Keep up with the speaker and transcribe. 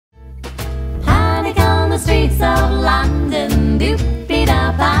streets of London,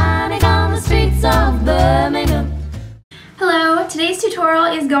 doop-dee-da, panic on the streets of Birmingham. Hello, today's tutorial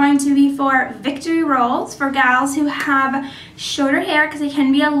is going to be for victory rolls for gals who have shorter hair because it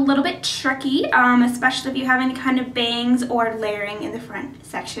can be a little bit tricky, especially if you have any kind of bangs or layering in the front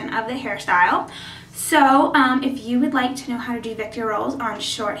section of the hairstyle. So if you would like to know how to do victory rolls on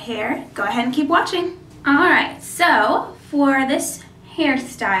short hair, go ahead and keep watching. Alright, so for this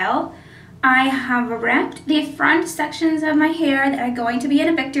hairstyle, I have wrapped the front sections of my hair that are going to be in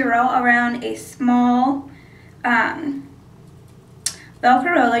a victory roll around a small Velcro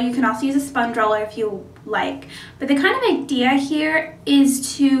roller. You can also use a sponge roller if you like. But the kind of idea here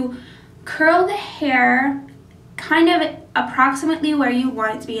is to curl the hair kind of approximately where you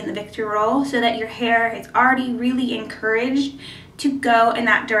want it to be in the victory roll so that your hair is already really encouraged to go in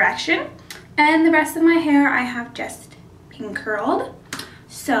that direction. And the rest of my hair I have just pin curled.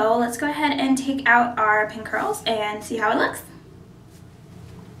 So let's go ahead and take out our pin curls and see how it looks.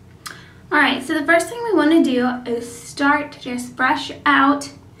 Alright, so the first thing we want to do is start to just brush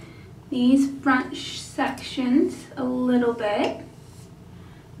out these front sections a little bit.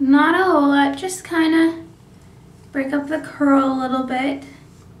 Not a whole lot, just kind of break up the curl a little bit.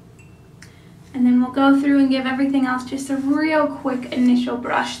 And then we'll go through and give everything else just a real quick initial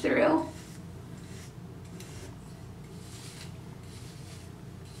brush through.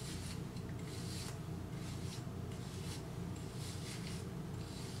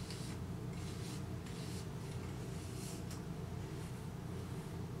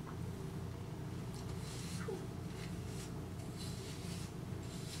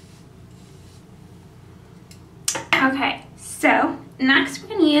 Okay, so next we're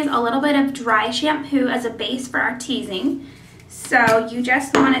going to use a little bit of dry shampoo as a base for our teasing. So you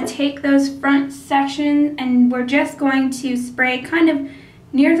just want to take those front sections and we're just going to spray kind of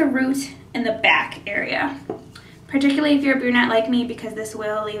near the root in the back area. Particularly if you're a brunette like me, because this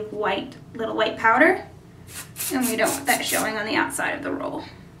will leave little white powder and we don't want that showing on the outside of the roll.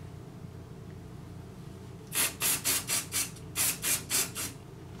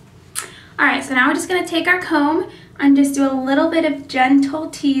 Alright, so now we're just going to take our comb and just do a little bit of gentle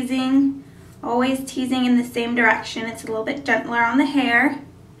teasing, always teasing in the same direction. It's a little bit gentler on the hair.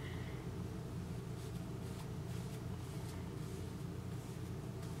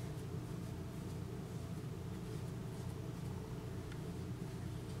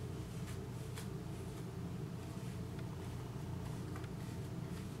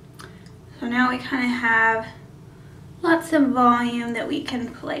 So now we kind of have lots of volume that we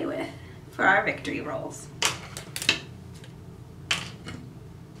can play with for our victory rolls.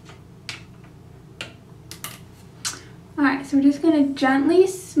 Alright, so we're just going to gently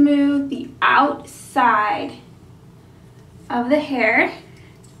smooth the outside of the hair.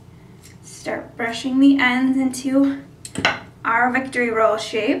 Start brushing the ends into our victory roll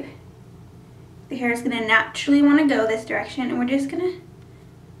shape. The hair is going to naturally want to go this direction, and we're just going to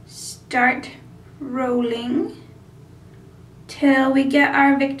start rolling till we get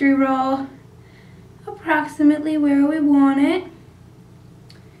our victory roll approximately where we want it.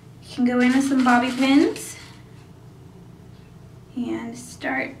 You can go in with some bobby pins and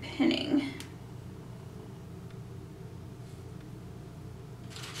start pinning.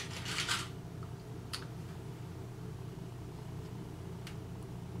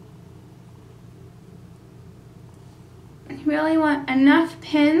 You really want enough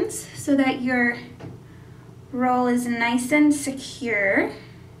pins so that your roll is nice and secure.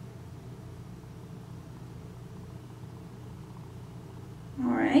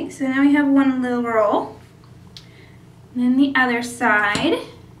 Alright, so now we have one little roll. And then the other side.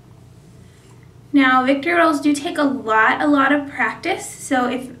 Now victory rolls do take a lot of practice,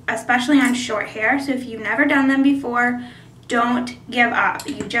 so especially on short hair, so if you've never done them before, don't give up.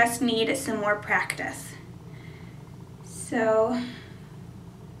 You just need some more practice. So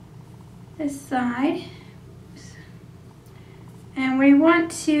this side, and we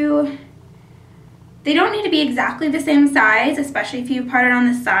want to, they don't need to be exactly the same size, especially if you part it on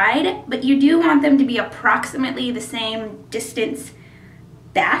the side, but you do want them to be approximately the same distance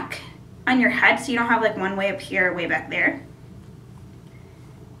back on your head, so you don't have like one way up here, way back there.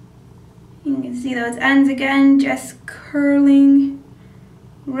 You can see those ends again, just curling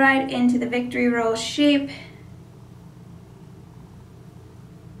right into the victory roll shape.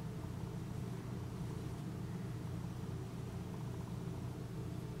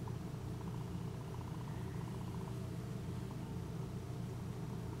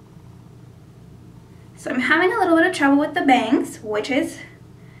 So I'm having a little bit of trouble with the bangs, which is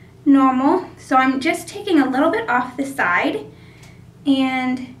normal. So I'm just taking a little bit off the side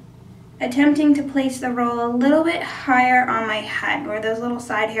and attempting to place the roll a little bit higher on my head where those little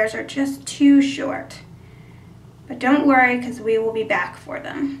side hairs are just too short. But don't worry, because we will be back for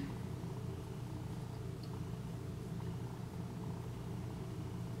them.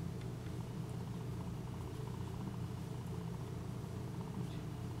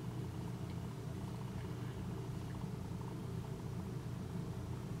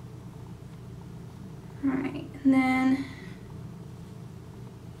 Alright, and then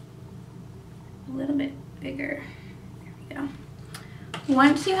a little bit bigger. There we go.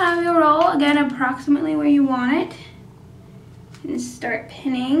 Once you have your roll, again, approximately where you want it, and start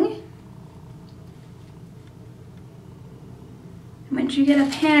pinning. And once you get a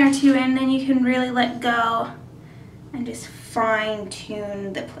pin or two in, then you can really let go and just fine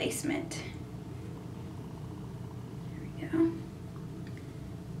tune the placement. There we go.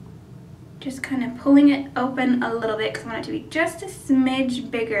 Just kind of pulling it open a little bit because I want it to be just a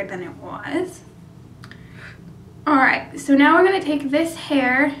smidge bigger than it was. Alright, so now we're going to take this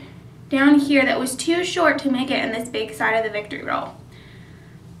hair down here that was too short to make it in this big side of the victory roll.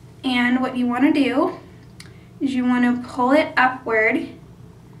 And what you want to do is you want to pull it upward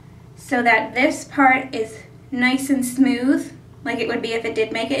so that this part is nice and smooth, like it would be if it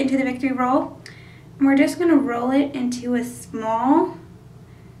did make it into the victory roll. And we're just going to roll it into a small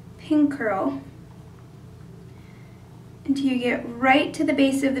pin curl until you get right to the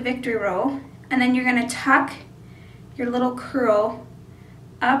base of the victory roll, and then you're going to tuck your little curl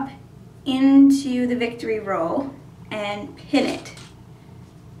up into the victory roll and pin it.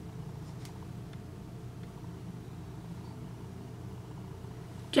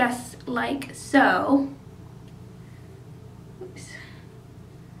 Just like so. Oops.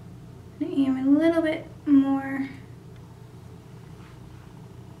 I'm going to aim a little bit more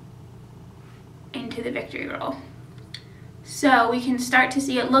into the victory roll. So we can start to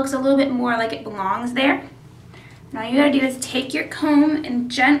see it looks a little bit more like it belongs there. Now all you gotta do is take your comb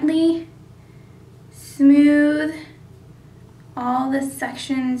and gently smooth all the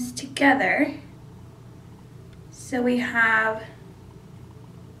sections together so we have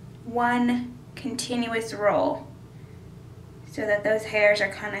one continuous roll so that those hairs are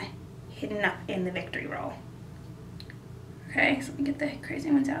kind of hidden up in the victory roll. Okay, so let me get the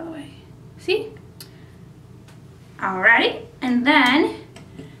crazy ones out of the way. See? Alrighty, and then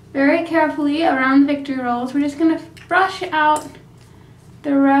very carefully around the victory rolls, we're just going to brush out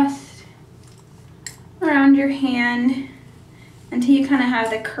the rest around your hand until you kind of have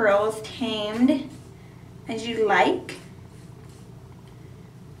the curls tamed as you like.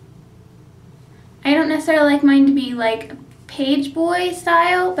 I don't necessarily like mine to be like page boy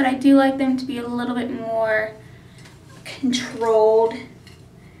style, but I do like them to be a little bit more controlled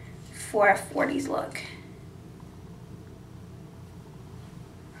for a 40s look.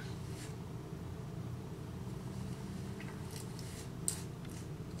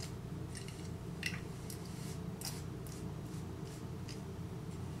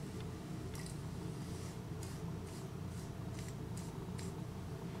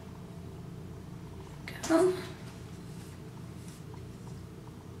 Go.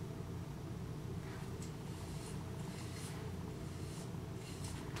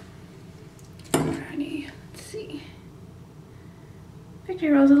 Alrighty, let's see. Victory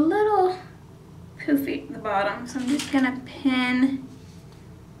roll's a little poofy at the bottom, so I'm just gonna pin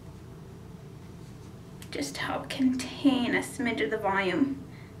just to help contain a smidge of the volume.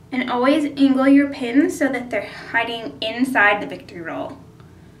 And always angle your pins so that they're hiding inside the victory roll.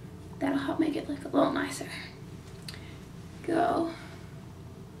 That'll help make it look a little nicer. Go.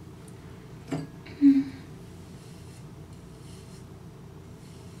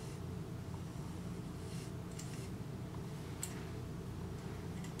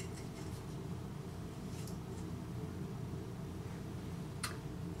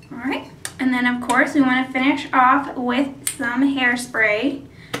 Alright, and then of course we want to finish off with some hairspray.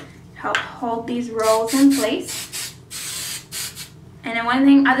 Help hold these rolls in place. And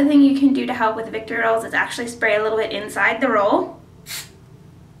then other thing you can do to help with the victory rolls is actually spray a little bit inside the roll.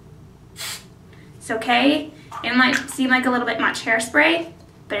 It's okay, it might seem like a little bit much hairspray,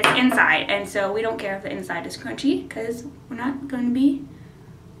 but it's inside, and so we don't care if the inside is crunchy because we're not going to be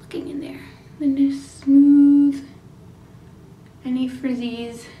looking in there. Then just smooth any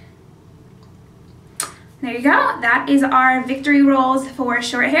frizzies. There you go, that is our victory rolls for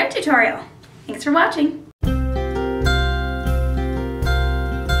short hair tutorial. Thanks for watching.